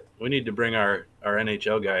Flyers yet. We need to bring our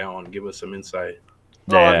NHL guy on and give us some insight.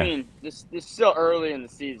 Oh, yeah. I mean, this is still early in the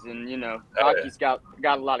season. You know, hockey's got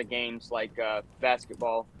a lot of games like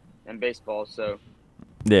basketball and baseball. So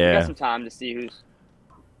we got some time to see who's.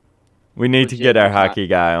 We need to get our hockey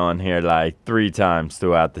guy on here like 3 times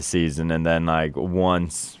throughout the season, and then like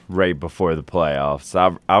once right before the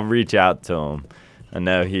playoffs. I'll reach out to him. I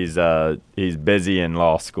know he's busy in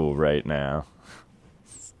law school right now.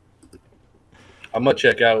 I'm gonna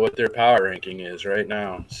check out what their power ranking is right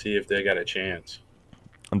now. See if they got a chance.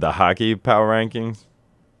 The hockey power rankings?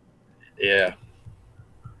 Yeah.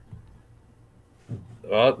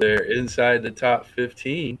 Well, they're inside the top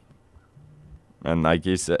 15. And like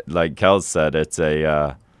you said, like Kel said, it's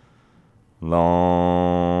a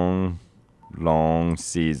long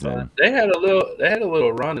season. They had a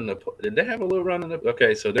little run in the. Did they have a little run in the?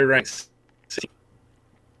 Okay, so they're ranked 16.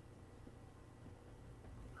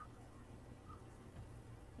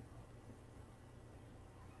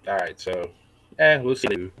 All right, so we'll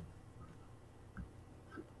see.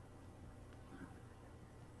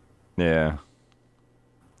 Yeah.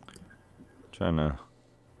 Trying to.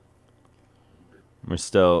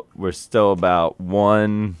 We're still about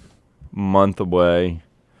 1 month away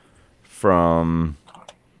from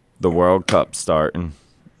the World Cup starting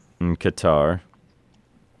in Qatar.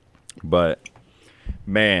 But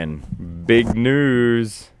man, big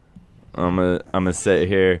news. I'm gonna sit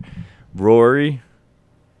here. Rory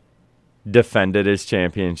defended his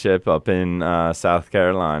championship up in South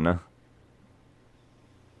Carolina.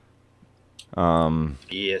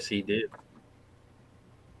 Yes, he did.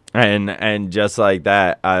 And just like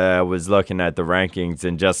that, I was looking at the rankings,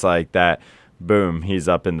 and just like that, boom, he's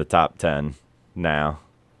up in the top 10 now.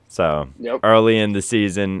 So Yep. early in the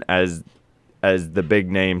season, as the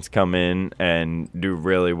big names come in and do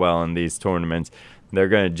really well in these tournaments, they're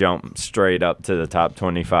going to jump straight up to the top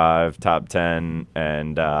 25, top 10,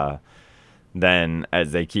 and then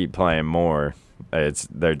as they keep playing more,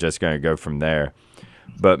 they're just going to go from there.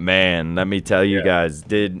 But man, let me tell you guys,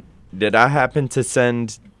 did I happen to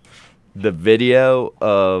send the video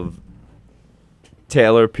of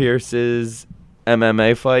Taylor Pierce's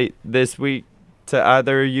MMA fight this week to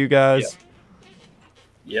either of you guys?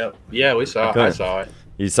 Yep. Yeah, we saw. Okay. I saw it.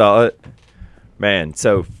 You saw it? Man,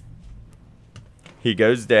 so he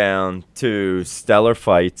goes down to Stellar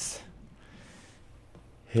Fights.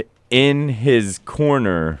 In his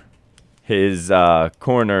corner for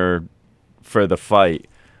the fight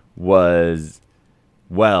was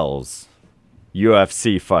Wells,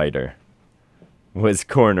 UFC fighter, was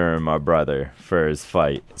cornering my brother for his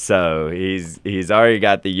fight. So he's already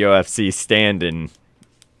got the UFC standing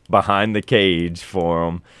behind the cage for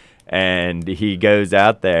him, and he goes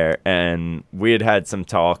out there, and we had some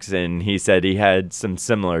talks, and he said he had some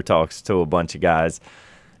similar talks to a bunch of guys.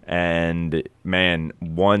 And man,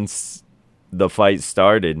 once the fight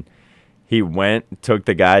started, he took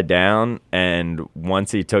the guy down, and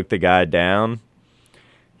once he took the guy down,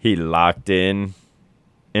 he locked in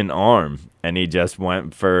an arm, and he just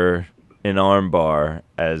went for an arm bar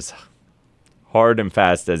as hard and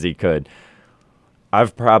fast as he could.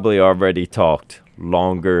 I've probably already talked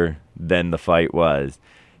longer than the fight was.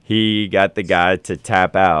 He got the guy to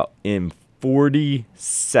tap out in 40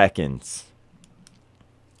 seconds.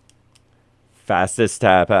 Fastest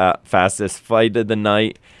tap out, fastest fight of the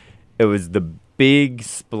night. It was the big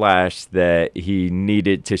splash that he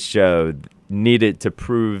needed to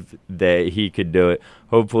prove that he could do it.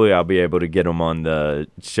 Hopefully I'll be able to get him on the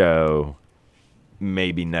show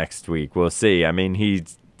maybe next week. We'll see. I mean, he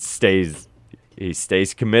stays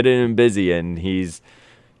committed and busy, and he's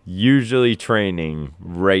usually training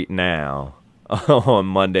right now on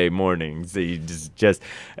Monday mornings. He just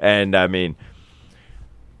and I mean,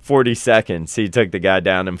 40 seconds. He took the guy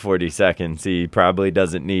down in 40 seconds. He probably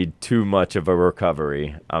doesn't need too much of a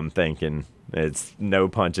recovery, I'm thinking. It's no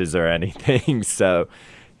punches or anything. So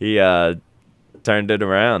he turned it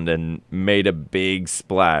around and made a big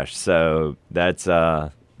splash. So that's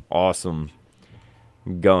awesome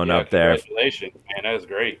going up there. Congratulations, man. That was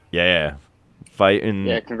great. Yeah. Fighting.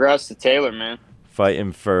 Yeah, congrats to Taylor, man.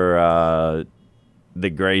 Fighting for the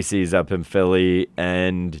Gracies up in Philly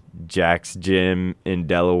and Jack's Gym in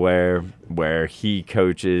Delaware, where he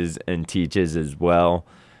coaches and teaches as well.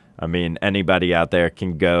 I mean, anybody out there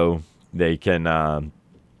can go. They can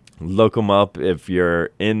look them up if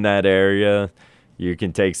you're in that area. You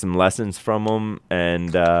can take some lessons from him,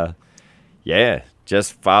 and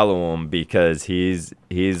just follow him, because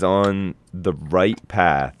he's on the right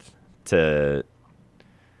path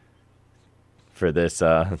for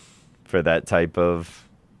that type of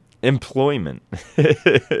employment.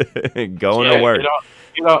 Going to work.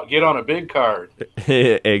 Get on a big card.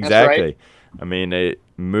 Exactly. Right. I mean,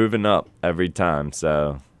 moving up every time.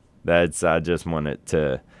 So I just wanted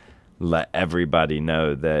to let everybody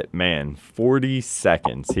know that, man, 40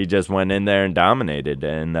 seconds. He just went in there and dominated,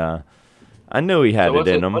 and I knew he had it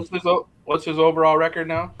in him. What's his overall record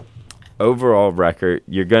now? Overall record,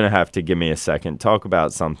 you're going to have to give me a second. Talk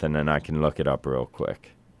about something, and I can look it up real quick.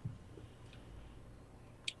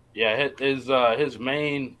 Yeah, his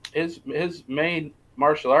main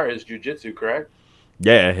martial art is jiu-jitsu, correct?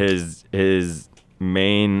 Yeah, his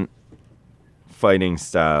main fighting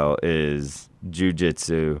style is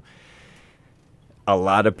jiu-jitsu. A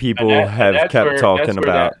lot of people have kept talking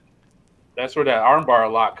about. That's where that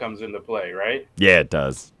armbar lock comes into play, right? Yeah, it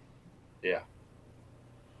does. Yeah,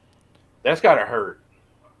 that's gotta hurt.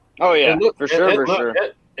 Oh yeah, for sure.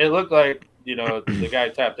 It looked like, the guy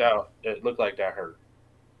tapped out. It looked like that hurt.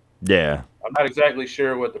 Yeah. I'm not exactly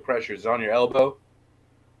sure what the pressure is on your elbow.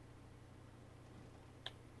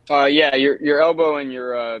 Yeah, your elbow and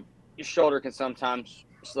your shoulder can sometimes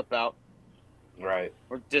slip out Right.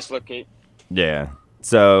 or dislocate. Yeah.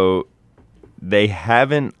 So they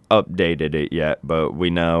haven't updated it yet, but we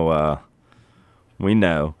know.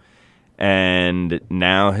 And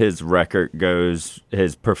now his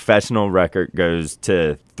professional record goes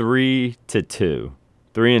to 3-2.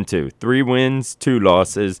 3-2. 3 wins, 2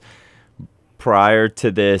 losses. Prior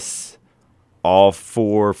to this, all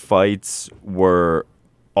 4 fights were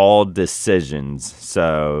all decisions.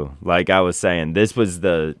 So, like I was saying, this is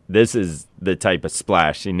the type of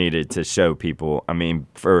splash he needed to show people. I mean,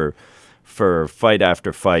 for fight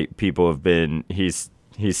after fight, people have been he's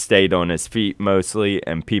stayed on his feet mostly,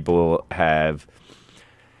 and people have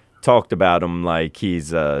talked about him like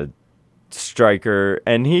he's a striker,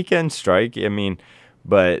 and he can strike. I mean,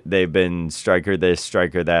 but they've been striker this,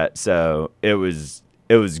 striker that. So it was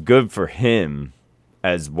good for him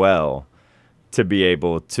as well to be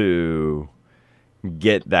able to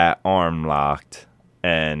get that arm locked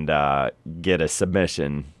and get a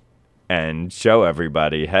submission and show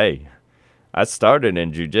everybody, hey, I started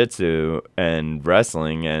in jiu-jitsu and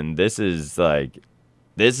wrestling, and this is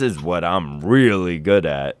what I'm really good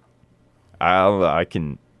at. I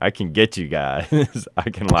can get you guys. I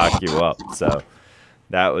can lock you up. So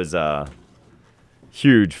that was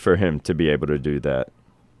huge for him to be able to do that.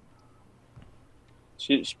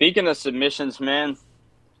 Speaking of submissions, man,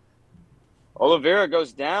 Oliveira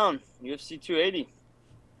goes down, UFC 280.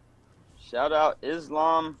 Shout out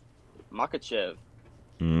Islam Makhachev.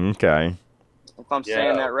 Okay. If I'm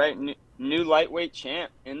saying that right, new lightweight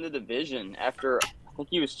champ in the division after I think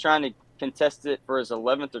he was trying to contest it for his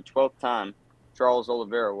 11th or 12th time. Charles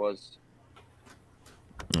Oliveira was.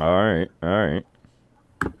 All right.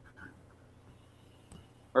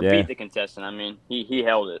 Or beat the contestant. I mean, he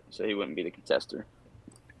held it, so he wouldn't be the contester.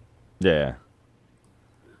 Yeah.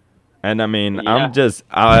 And I mean, I'm just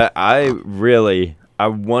I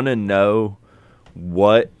want to know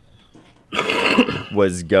what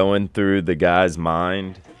was going through the guy's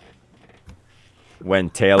mind when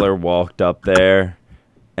Taylor walked up there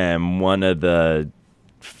and one of the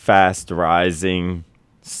fast rising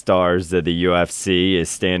stars of the UFC is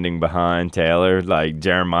standing behind Taylor. Like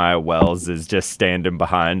Jeremiah Wells is just standing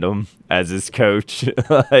behind him as his coach.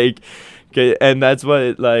 And that's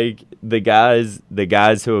what the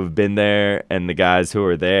guys who have been there and the guys who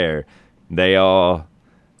are there, they all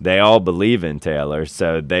believe in Taylor,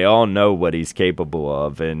 so they all know what he's capable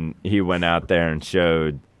of, and he went out there and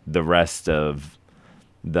showed the rest of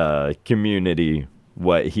the community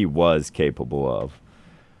what he was capable of.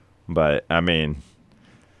 But I mean,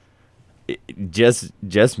 just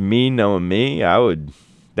me knowing me,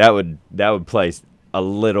 that would place a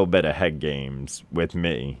little bit of head games with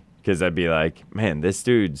me, because I'd be like, man, this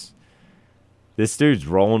dude's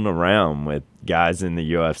rolling around with guys in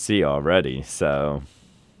the UFC already. So,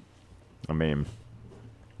 I mean,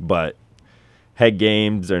 but head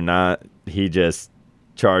games or not, he just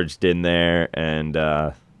charged in there and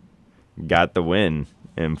got the win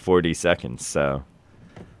in 40 seconds. So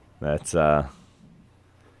that's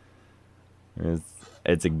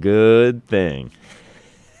it's a good thing.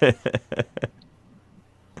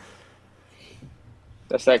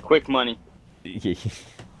 That's that quick money.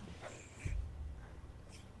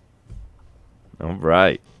 All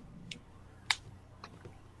right.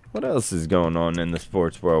 What else is going on in the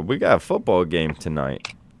sports world? We got a football game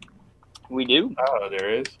tonight. We do? Oh, there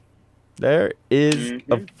is? There is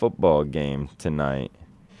a football game tonight.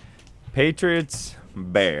 Patriots,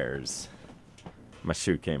 Bears. My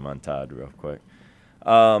shoe came untied real quick.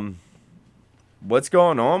 What's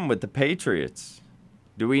going on with the Patriots?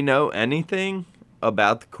 Do we know anything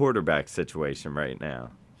about the quarterback situation right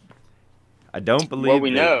now? I don't believe What we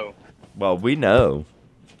know. Well, we know.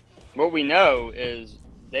 What we know is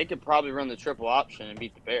they could probably run the triple option and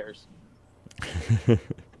beat the Bears.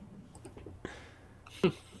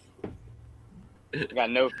 I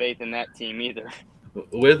got no faith in that team either.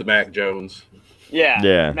 With Mac Jones.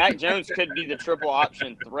 Yeah. Mac Jones could be the triple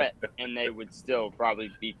option threat, and they would still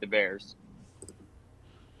probably beat the Bears.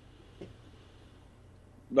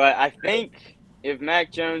 But I think if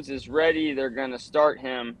Mac Jones is ready, they're going to start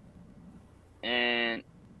him. And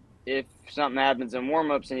if something happens in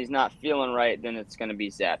warm-ups and he's not feeling right, then it's going to be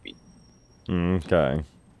Zappy. Okay.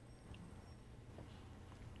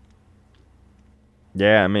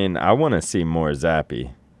 Yeah, I mean, I want to see more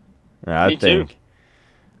Zappy. Me too.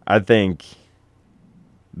 I think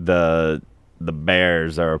the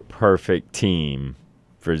Bears are a perfect team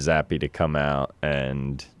for Zappy to come out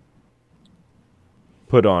and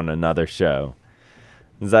put on another show.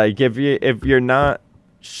 It's like if you're not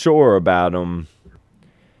sure about him,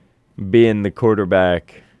 being the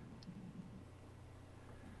quarterback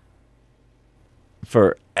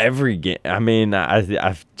for every game. I mean,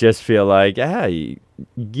 I just feel like, hey,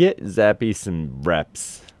 get Zappy some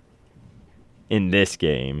reps in this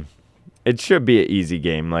game. It should be an easy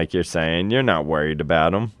game, like you're saying. You're not worried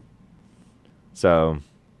about him. So.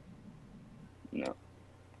 No.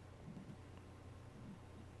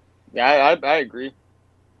 Yeah, I agree.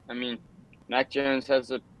 I mean, Mac Jones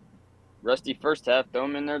has a rusty first half. Throw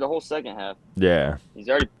him in there the whole second half. Yeah. He's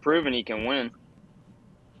already proven he can win.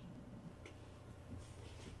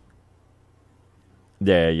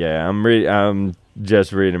 Yeah. I'm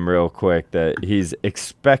just reading real quick that he's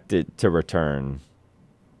expected to return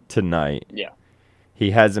tonight. Yeah.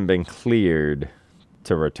 He hasn't been cleared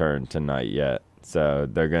to return tonight yet. So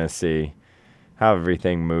they're going to see how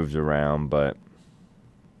everything moves around, but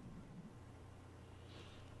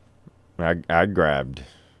I grabbed,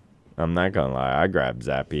 I'm not going to lie, I grabbed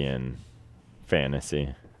Zappy in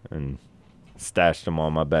fantasy and stashed him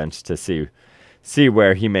on my bench to see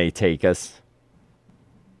where he may take us.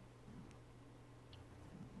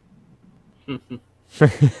 Yeah,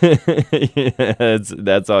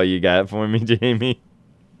 that's all you got for me, Jamie?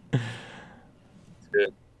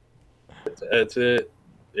 That's it.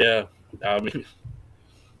 Yeah. I mean,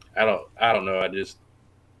 I don't know. I just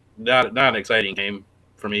not an exciting game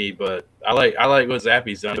for me, but I like what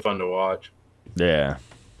Zappy's done. It's fun to watch. Yeah.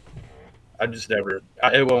 I just never.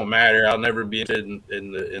 It won't matter. I'll never be interested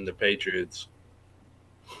in the Patriots.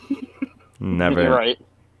 Never. Right.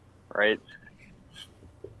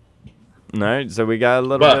 All right, so we got a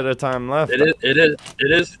little bit of time left. It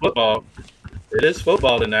is football. It is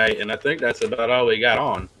football tonight, and I think that's about all we got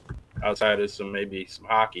on, outside of some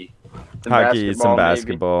hockey. Some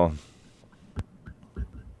basketball.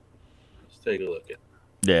 Let's take a look at.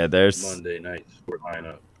 Yeah, there's Monday night sport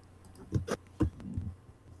lineup.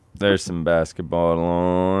 There's some basketball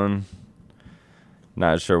on.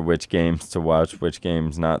 Not sure which games to watch, which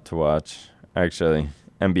games not to watch. Actually,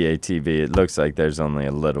 NBA TV, it looks like there's only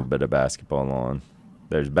a little bit of basketball on.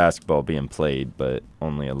 There's basketball being played, but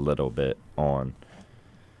only a little bit on.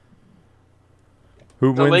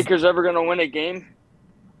 Who The wins? Lakers ever going to win a game?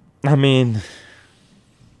 I mean,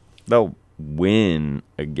 they'll win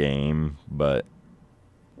a game, but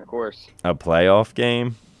Of course. a playoff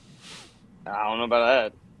game? I don't know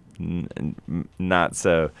about that. Not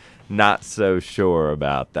so sure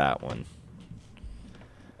about that one.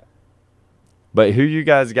 But who you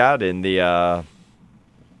guys got in the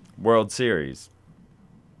World Series?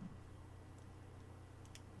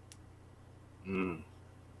 I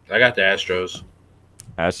got the Astros.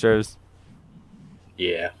 Astros?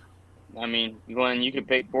 Yeah. I mean, Glenn, you could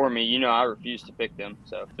pick for me. You know I refuse to pick them.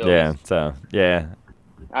 So Yeah.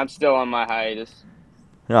 I'm still on my hiatus.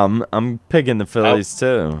 I'm picking the Phillies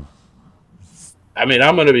too. I mean,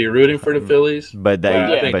 I'm going to be rooting for the Phillies, But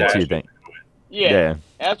you think? Yeah.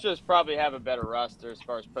 Astros probably have a better roster as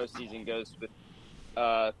far as postseason goes with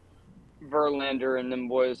Verlander and them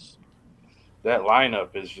boys. That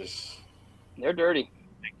lineup is just They're dirty.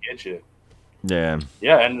 they get you. Yeah.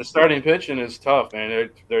 Yeah, and the starting pitching is tough, man.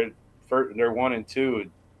 They're 1-2.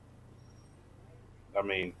 I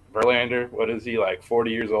mean, Verlander, what is he, like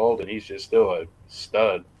 40 years old, and he's just still a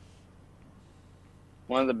stud.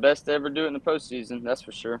 One of the best to ever do it in the postseason, that's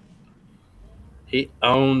for sure. He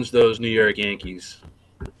owns those New York Yankees.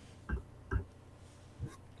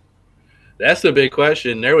 That's the big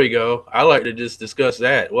question. There we go. I like to just discuss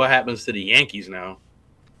that. What happens to the Yankees now?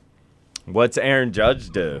 What's Aaron Judge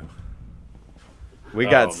do? We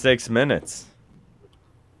got 6 minutes.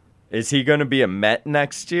 Is he going to be a Met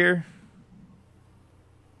next year?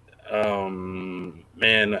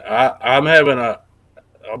 Man, I'm having a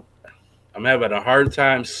hard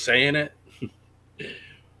time saying it,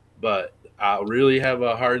 but I really have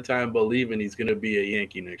a hard time believing he's going to be a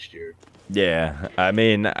Yankee next year. Yeah, I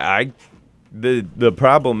mean, the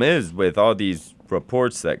problem is with all these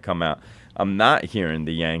reports that come out, I'm not hearing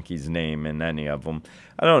the Yankees' name in any of them.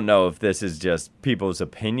 I don't know if this is just people's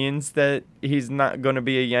opinions that he's not going to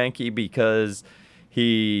be a Yankee because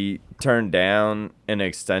he turned down an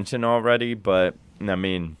extension already, but, I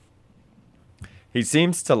mean, he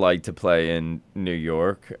seems to like to play in New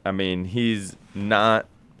York. I mean, he's kind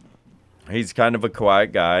of a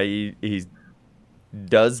quiet guy. He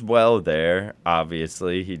does well there,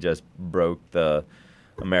 obviously. He just broke the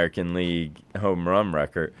American League home run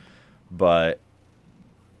record. But,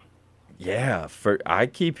 yeah, I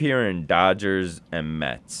keep hearing Dodgers and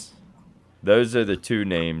Mets. Those are the two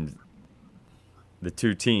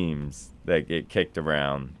teams that get kicked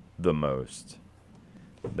around the most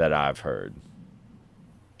that I've heard.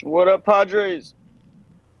 What up, Padres?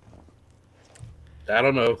 I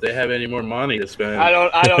don't know if they have any more money to spend. I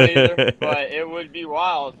don't either. But it would be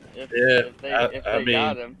wild if they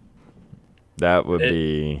got him. That would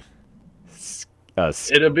be a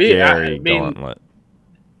scary gauntlet.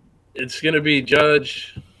 It's going to be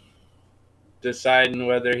Judge deciding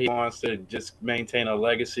whether he wants to just maintain a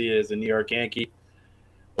legacy as a New York Yankee,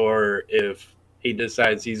 or if he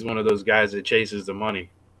decides he's one of those guys that chases the money.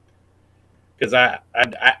 Because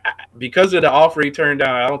because of the offer he turned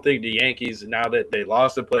down, I don't think the Yankees, now that they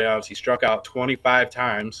lost the playoffs, he struck out 25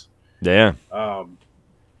 times. Yeah.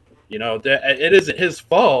 It isn't his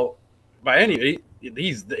fault by any.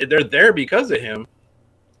 They're there because of him.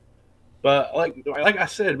 But like I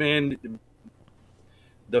said, man,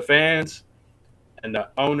 the fans and the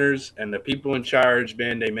owners and the people in charge,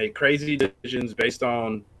 man, they make crazy decisions based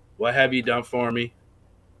on what have you done for me.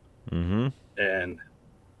 Mm-hmm. And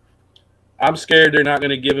I'm scared they're not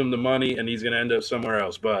going to give him the money and he's going to end up somewhere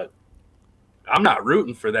else. But I'm not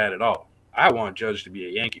rooting for that at all. I want Judge to be a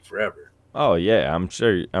Yankee forever. Oh yeah, I'm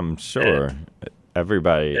sure.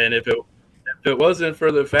 Everybody. And if it wasn't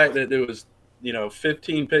for the fact that there was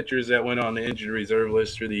 15 pitchers that went on the injured reserve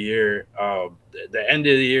list through the year, the end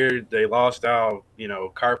of the year they lost out.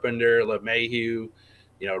 Carpenter, LeMahieu,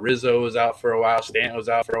 Rizzo was out for a while. Stanton was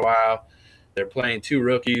out for a while. They're playing 2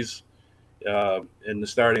 rookies in the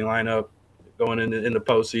starting lineup going in the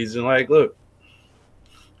postseason. Like, look,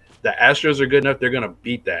 the Astros are good enough; they're going to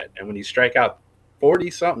beat that. And when you strike out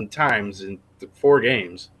 40-something times in 4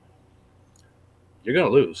 games, you're going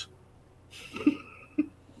to lose.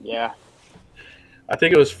 Yeah. I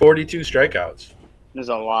think it was 42 strikeouts. There's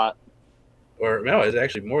a lot. Or no, it's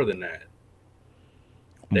actually more than that.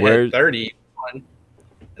 They had 31 and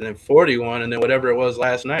then 41 and then whatever it was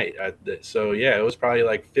last night. So, yeah, it was probably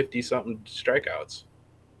like 50-something strikeouts.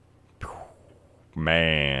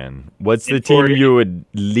 Man, what's the team you would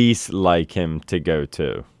least like him to go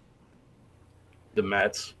to? The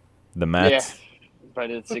Mets. The Mets? Yeah, but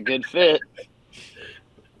it's a good fit.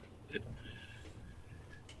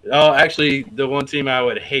 Oh, actually, the one team I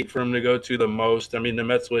would hate for him to go to the most, I mean, the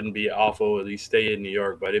Mets wouldn't be awful if he stayed in New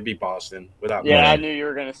York, but it'd be Boston without Yeah, money. I knew you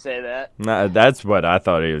were going to say that. No, that's what I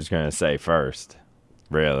thought he was going to say first,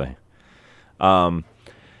 really.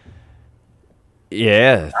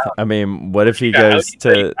 Yeah, I mean, what if he goes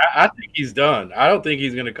to... I think he's done. I don't think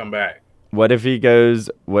he's going to come back. What if he goes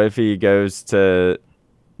to...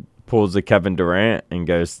 pulls a Kevin Durant and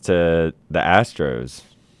goes to the Astros?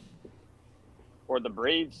 Or the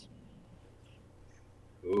Braves.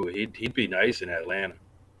 Ooh, he'd be nice in Atlanta.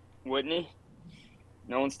 Wouldn't he?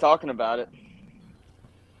 No one's talking about it.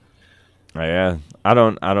 Yeah, I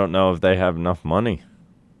don't know if they have enough money.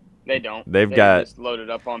 They don't. They've got just loaded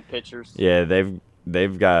up on pitchers. Yeah,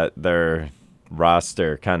 they've got their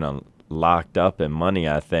roster kind of locked up in money,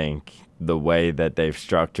 I think, the way that they've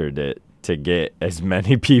structured it to get as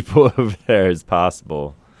many people over there as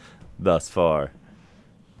possible thus far.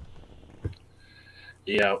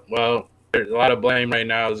 Yeah, well, there's a lot of blame right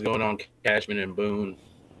now is going on Cashman and Boone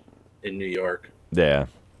in New York. Yeah.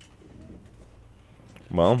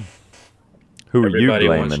 Well, who are you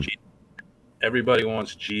blaming? Everybody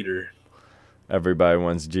wants Jeter. Everybody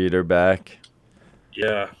wants Jeter back.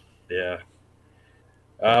 Yeah.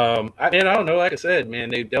 I don't know. Like I said, man,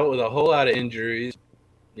 they dealt with a whole lot of injuries.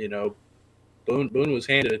 Boone was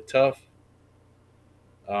handed a tough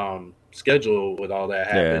schedule with all that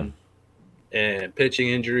happened. And pitching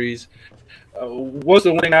injuries. What's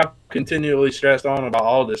the one thing I've continually stressed on about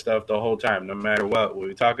all this stuff the whole time, no matter what? When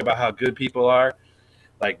we talk about how good people are,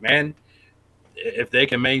 like, man, if they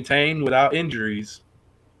can maintain without injuries,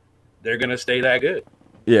 they're going to stay that good.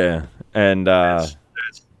 Yeah, and that's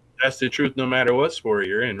the truth no matter what sport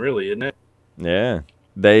you're in, really, isn't it? Yeah.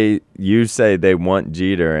 You say they want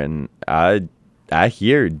Jeter, and I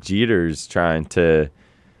hear Jeter's trying to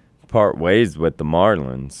part ways with the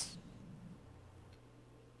Marlins.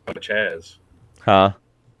 Much has. Huh?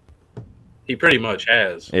 He pretty much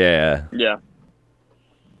has. Yeah. Yeah.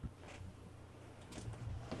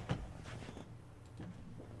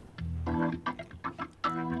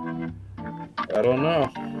 I don't know.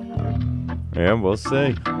 Yeah, we'll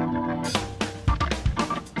see.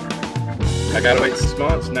 I gotta wait 6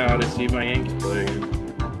 months now to see my Yankees play again.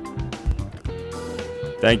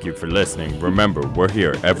 Thank you for listening. Remember, we're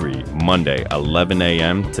here every Monday, 11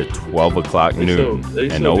 a.m. to 12 o'clock noon.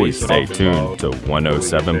 And always stay tuned to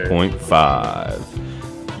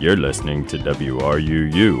 107.5. You're listening to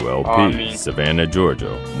WRUU LP, Savannah,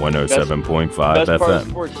 Georgia, 107.5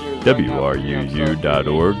 FM.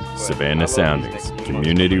 WRUU.org, Savannah Soundings,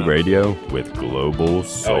 community radio with global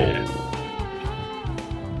soul.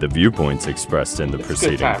 The viewpoints expressed in the It's a good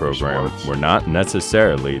preceding time for program sports. were not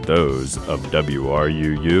necessarily those of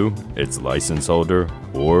WRUU, its license holder,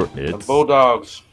 or The its Bulldogs.